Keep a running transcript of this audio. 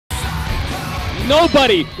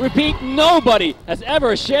Nobody, repeat, nobody has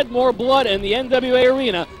ever shed more blood in the NWA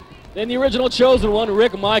arena than the original chosen one,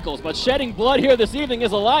 Rick Michaels. But shedding blood here this evening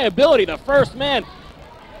is a liability. The first man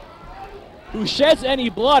who sheds any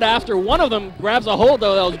blood after one of them grabs a hold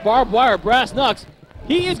of those barbed wire brass knucks,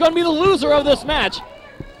 he is going to be the loser of this match.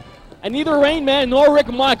 And neither Rainman nor Rick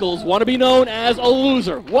Michaels want to be known as a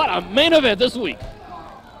loser. What a main event this week.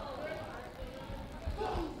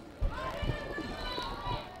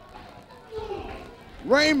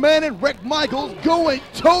 Rainman and Rick Michaels going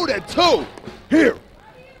toe-to-toe here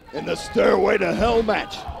in the Stairway to Hell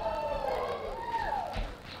match.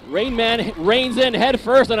 Rainman reins in head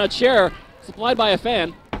first on a chair supplied by a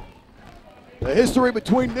fan. The history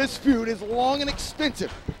between this feud is long and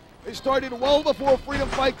extensive. It started well before Freedom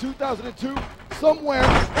Fight 2002, somewhere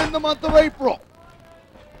in the month of April,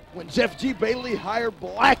 when Jeff G. Bailey hired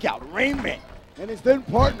Blackout, Rainman, and his then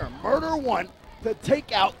partner, Murder One, to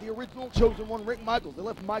take out the original chosen one, Rick Michaels. They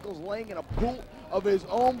left Michaels laying in a pool of his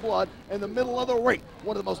own blood in the middle of the ring.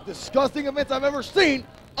 One of the most disgusting events I've ever seen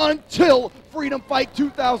until Freedom Fight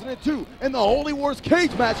 2002. In the Holy Wars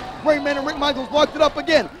cage match, Rainman and Rick Michaels locked it up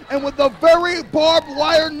again. And with the very barbed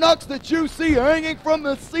wire knucks that you see hanging from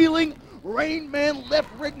the ceiling, Rainman left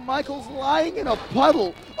Rick Michaels lying in a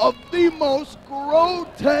puddle of the most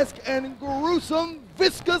grotesque and gruesome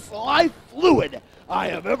viscous life fluid I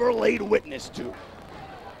have ever laid witness to.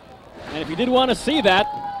 And if you did want to see that,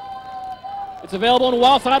 it's available on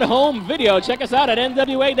Wildside Home Video. Check us out at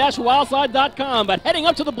NWA-Wildside.com. But heading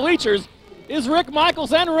up to the bleachers is Rick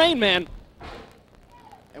Michaels and Rainman.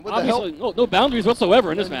 And with obviously, no boundaries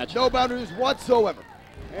whatsoever in this match. No boundaries whatsoever.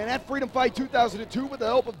 And at Freedom Fight 2002, with the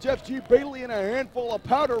help of Jeff G. Bailey and a handful of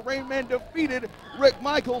powder, Rainman defeated Rick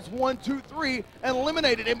Michaels 1-2-3 and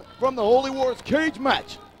eliminated him from the Holy Wars cage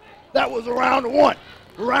match. That was round one.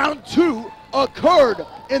 Round two occurred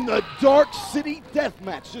in the Dark City Death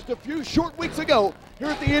Match just a few short weeks ago here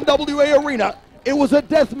at the NWA Arena. It was a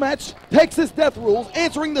death match, Texas death rules,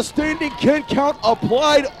 answering the standing 10 count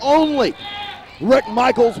applied only. Rick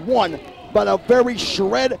Michaels won by the very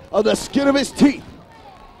shred of the skin of his teeth.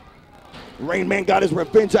 Rainman got his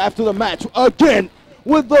revenge after the match, again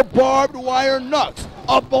with the barbed wire knucks.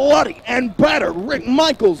 A bloody and battered Rick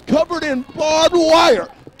Michaels, covered in barbed wire,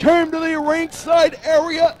 came to the ringside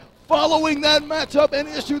area following that matchup and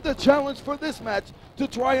issued the challenge for this match to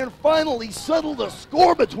try and finally settle the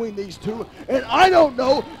score between these two. And I don't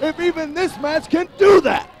know if even this match can do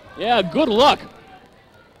that. Yeah, good luck.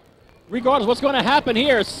 Regardless of what's going to happen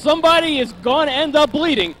here, somebody is going to end up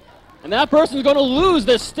bleeding, and that person's going to lose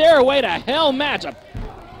this Stairway to Hell matchup.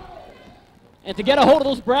 And to get a hold of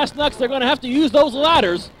those brass knucks, they're going to have to use those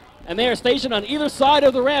ladders, and they are stationed on either side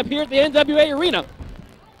of the ramp here at the NWA Arena.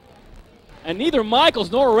 And neither Michaels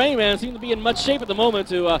nor Rainman seem to be in much shape at the moment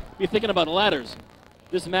to be thinking about ladders.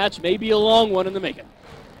 This match may be a long one in the making.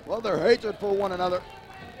 Well, their hatred for one another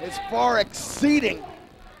is far exceeding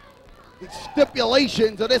the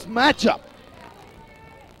stipulations of this matchup.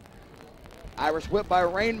 Irish whip by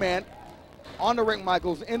Rainman onto Rick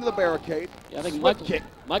Michaels into the barricade. Yeah, I think kick.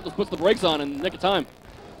 Michaels puts the brakes on in the nick of time.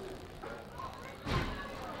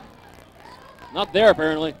 Not there,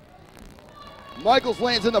 apparently. Michaels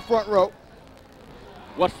lands in the front row.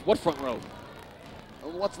 What front row?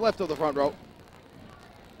 What's left of the front row.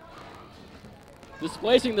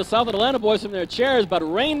 Displacing the South Atlanta boys from their chairs, but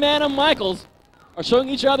Rainman and Michaels are showing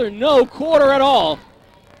each other no quarter at all.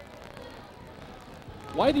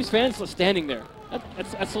 Why are these fans still standing there?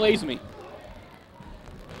 That slays me.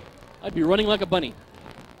 I'd be running like a bunny.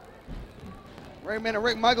 Rainman and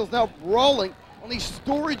Rick Michaels now brawling on these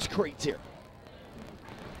storage crates here.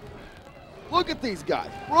 Look at these guys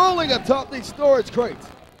rolling atop these storage crates.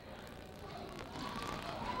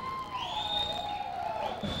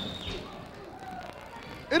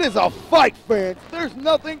 It is a fight, fans. There's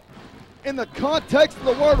nothing in the context of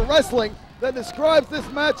the word wrestling that describes this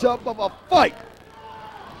matchup of a fight.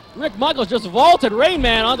 Rick Michaels just vaulted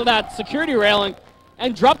Rainman onto that security railing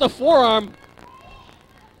and dropped a forearm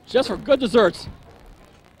just for good desserts.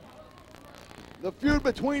 The feud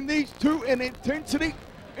between these two in intensity,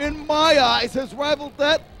 in my eyes, has rivaled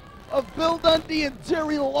that of Bill Dundee and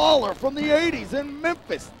Jerry Lawler from the 80s in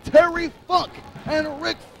Memphis, Terry Funk and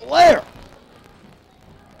Ric Flair.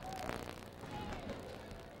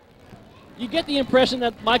 You get the impression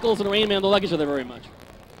that Michaels and Rainman don't like each other very much.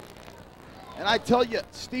 And I tell you,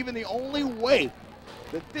 Steven, the only way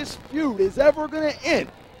that this feud is ever going to end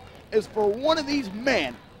is for one of these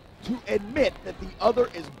men to admit that the other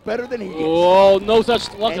is better than he is. Oh, no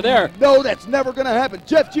such luck there. No, that's never going to happen.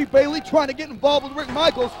 Jeff G. Bailey trying to get involved with Rick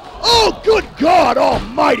Michaels. Oh, good God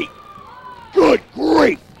almighty. Good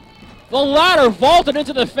grief. The ladder vaulted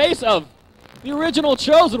into the face of the original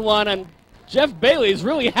Chosen One, and Jeff Bailey is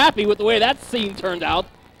really happy with the way that scene turned out.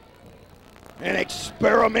 An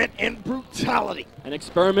experiment in brutality. An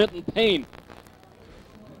experiment in pain.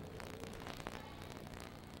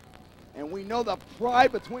 And we know the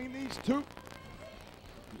pride between these two.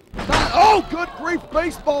 Oh, good grief,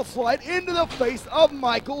 baseball slide into the face of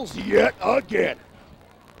Michaels yet again.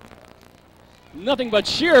 Nothing but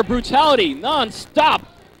sheer brutality, non-stop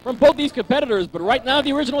from both these competitors, but right now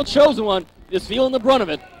the original Chosen One is feeling the brunt of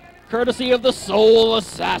it, courtesy of the Soul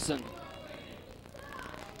Assassin.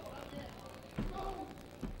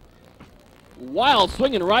 Wild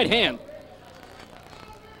swinging right hand.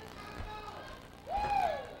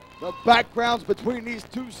 The backgrounds between these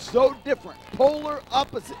two so different, polar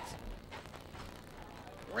opposites.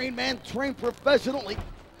 Rainman trained professionally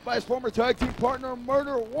by his former tag team partner,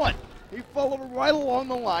 Murder One. He followed right along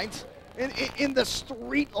the lines in the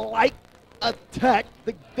street-like attack,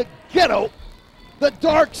 the ghetto, the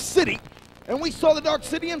Dark City. And we saw the Dark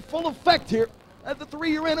City in full effect here at the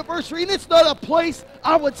 3-year anniversary, and it's not a place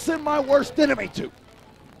I would send my worst enemy to.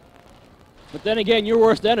 But then again, your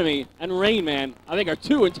worst enemy and Rainman, I think, are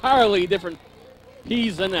two entirely different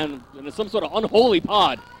peas and some sort of unholy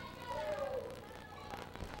pod.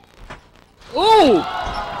 Ooh!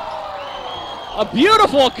 A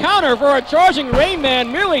beautiful counter for a charging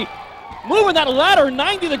Rainman, merely moving that ladder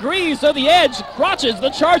 90 degrees so the edge crotches the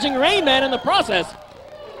charging Rainman in the process.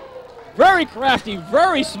 Very crafty,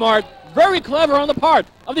 very smart, very clever on the part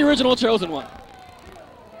of the original Chosen One.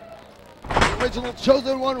 Original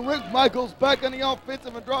Chosen One, Rick Michaels, back on the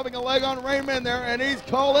offensive and dropping a leg on Rainman there, and he's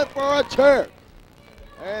calling for a chair.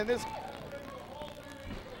 And this...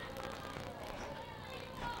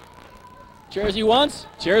 Chairs he wants,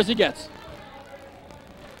 chairs he gets.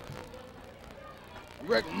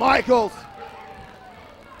 Rick Michaels.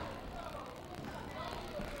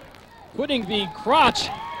 Putting the crotch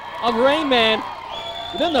of Rainman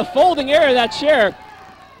within the folding area of that chair.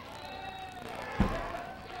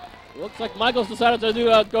 Looks like Michaels decided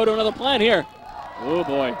to go to another plan here. Oh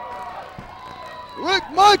boy. Rick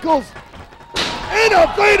Michaels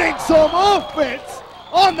innovating some offense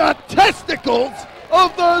on the testicles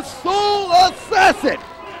of the Soul Assassin.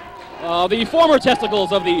 The former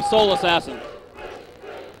testicles of the Soul Assassin.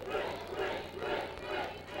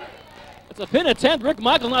 It's a pin attempt. Rick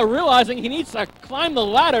Michaels now realizing he needs to climb the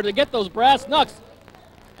ladder to get those brass knucks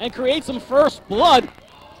and create some first blood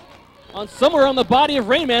on somewhere on the body of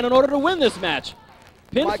Rainman in order to win this match.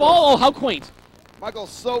 Pinfall, oh, how quaint. Michael's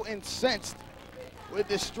so incensed with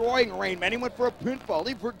destroying Rainman. He went for a pinfall.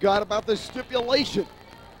 He forgot about the stipulation.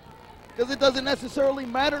 Because it doesn't necessarily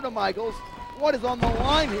matter to Michaels what is on the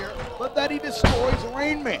line here, but that he destroys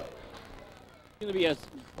Rainman. Going to be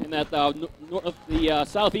in that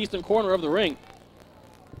southeastern corner of the ring.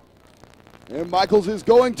 And Michaels is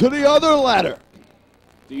going to the other ladder.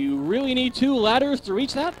 Do you really need two ladders to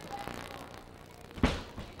reach that?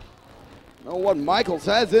 Know what Michaels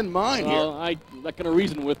has in mind here. I'm not going to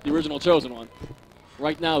reason with the original Chosen One.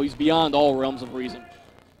 Right now, he's beyond all realms of reason.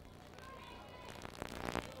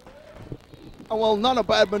 Oh, well, not a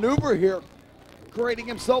bad maneuver here, creating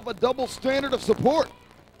himself a double standard of support.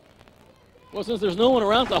 Well, since there's no one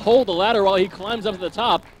around to hold the ladder while he climbs up to the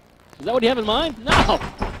top, is that what you have in mind? No!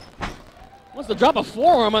 Wants to drop a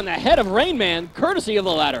forearm on the head of Rainman, courtesy of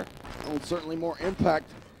the ladder. Oh, certainly more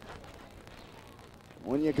impact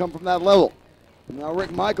when you come from that level. Now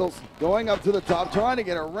Rick Michaels going up to the top, trying to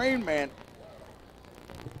get a Rainman.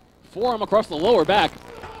 Forearm across the lower back.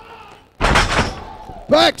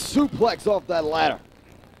 Back suplex off that ladder.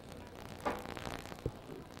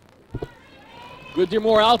 Good deal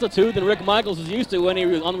more altitude than Rick Michaels is used to when he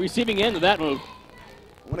was on the receiving end of that move.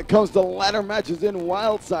 When it comes to ladder matches in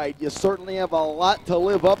Wildside, you certainly have a lot to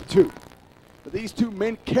live up to. But these two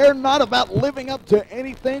men care not about living up to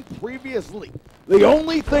anything previously. The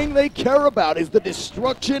only thing they care about is the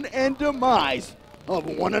destruction and demise of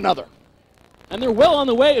one another. And they're well on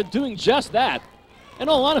the way of doing just that. In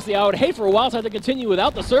all honesty, I would hate for Wildside to continue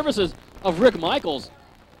without the services of Rick Michaels.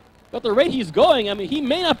 But at the rate he's going, I mean, he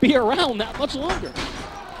may not be around that much longer.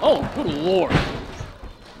 Oh, good Lord.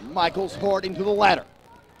 Michaels hard into the ladder.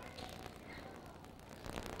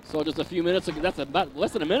 So just a few minutes ago, that's about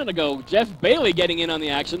less than a minute ago, Jeff Bailey getting in on the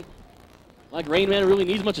action. Like Rainman really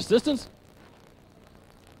needs much assistance.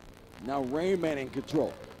 Now Rainman in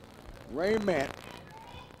control. Rainman.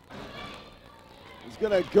 He's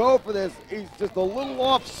going to go for this. He's just a little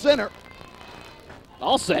off center.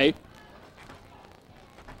 I'll say.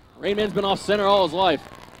 Rainman's been off center all his life.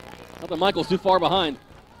 Not that Michael's too far behind.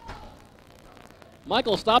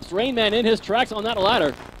 Michael stops Rainman in his tracks on that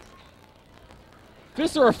ladder.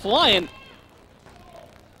 Fists are flying.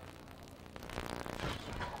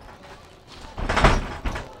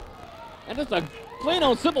 And just a plain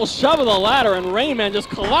old simple shove of the ladder, and Rainman just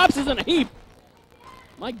collapses in a heap.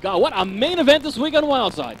 My God, what a main event this week on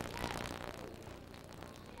Wildside.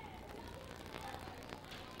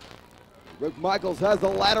 Rick Michaels has the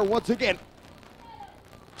ladder once again.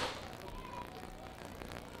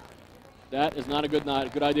 That is not a good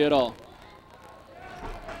idea at all.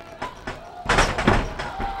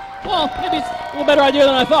 Well, maybe it's a little better idea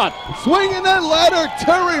than I thought. Swinging that ladder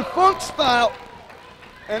Terry Funk style.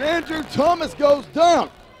 And Andrew Thomas goes down.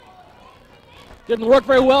 Didn't work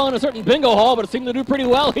very well in a certain bingo hall, but it seemed to do pretty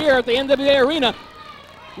well here at the NWA Arena.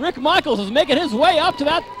 Rick Michaels is making his way up to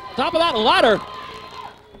that top of that ladder.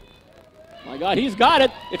 My God, he's got it.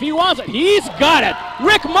 If he wants it, he's got it.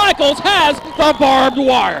 Rick Michaels has the barbed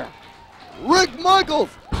wire. Rick Michaels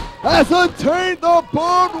has attained the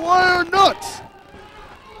barbed wire nuts.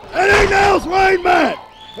 And he nails Rainman.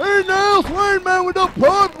 He nails Rainman with the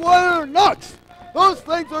barbed wire nuts. Those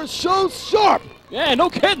things are so sharp. Yeah, no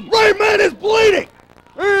kidding. Rainman is bleeding.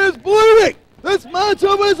 He is bleeding. This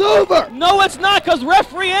matchup is over. No, it's not, because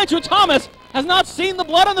referee Andrew Thomas has not seen the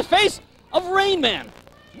blood on the face of Rainman.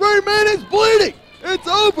 Rainman is bleeding. It's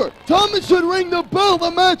over. Thomas should ring the bell.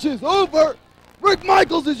 The match is over. Rick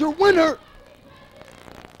Michaels is your winner.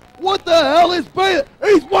 What the hell is Bailey?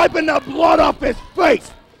 He's wiping the blood off his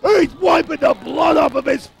face. He's wiping the blood off of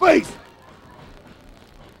his face.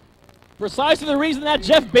 Precisely the reason that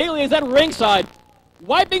Jeff Bailey is at ringside,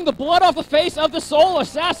 wiping the blood off the face of the Soul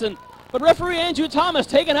Assassin, but referee Andrew Thomas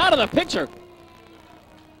taken out of the picture.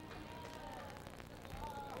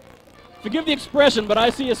 Forgive the expression, but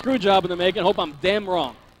I see a screw job in the making. Hope I'm damn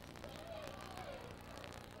wrong.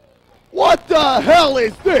 What the hell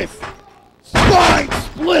is this? Spine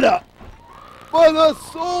splitter by the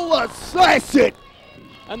Soul Assassin.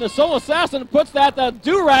 And the Soul Assassin puts that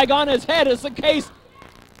do-rag on his head as in case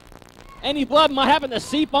any blood might happen to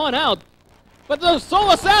seep on out. But the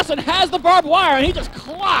Soul Assassin has the barbed wire, and he just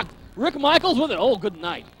clocked Rick Michaels with it. Oh, good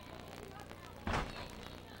night.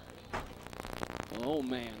 Oh,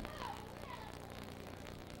 man.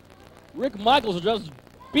 Rick Michaels was just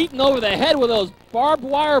beaten over the head with those barbed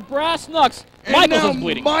wire brass knucks. And Michaels now is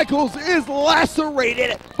bleeding. Michaels is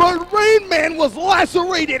lacerated, but Rainman was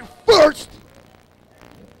lacerated first.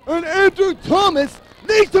 And Andrew Thomas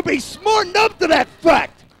needs to be smartened up to that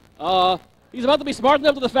fact. He's about to be smart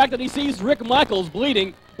enough to the fact that he sees Rick Michaels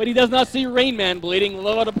bleeding, but he does not see Rainman bleeding,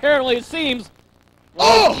 although it apparently it seems.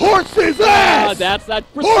 Oh, horse's ass! That's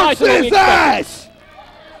precisely what we Horse's ass!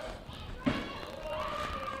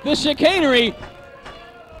 The chicanery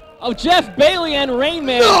of Jeff Bailey and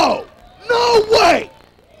Rainman. No! No way!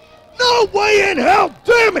 No way in hell,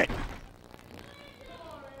 damn it!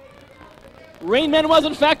 Rainman was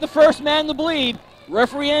in fact the first man to bleed.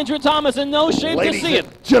 Referee Andrew Thomas in no shape to see it. Ladies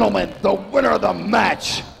and gentlemen, the winner of the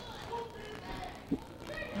match,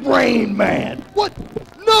 Rainman. What?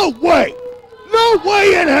 No way! No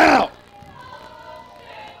way in hell!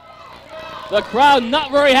 The crowd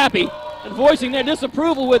not very happy and voicing their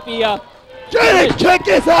disapproval with the Get it! Kick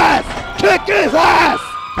his ass! Kick his ass!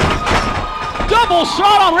 double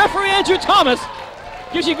shot on referee Andrew Thomas.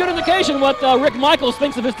 Gives you a good indication what Rick Michaels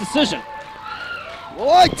thinks of his decision. Well,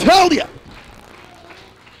 I tell you,